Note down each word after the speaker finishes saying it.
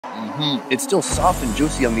It's still soft and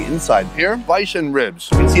juicy on the inside. Here, bison ribs.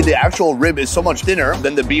 You can see the actual rib is so much thinner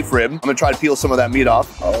than the beef rib. I'm gonna try to peel some of that meat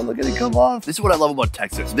off. Oh, look at it come off. This is what I love about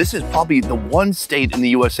Texas. This is probably the one state in the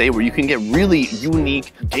USA where you can get really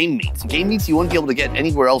unique game meats. Game meats you wouldn't be able to get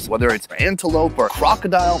anywhere else, whether it's antelope or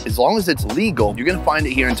crocodile. As long as it's legal, you're gonna find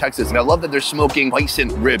it here in Texas. And I love that they're smoking bison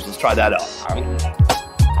ribs. Let's try that out.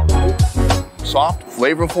 Soft,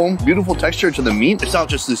 flavorful, beautiful texture to the meat. It's not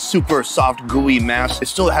just this super soft, gooey mass. It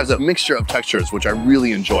still has a mixture of textures, which I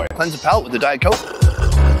really enjoy. Cleanse the palate with the Diet Coke.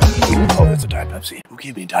 Oh, that's a Diet Pepsi. Who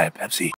gave me Diet Pepsi?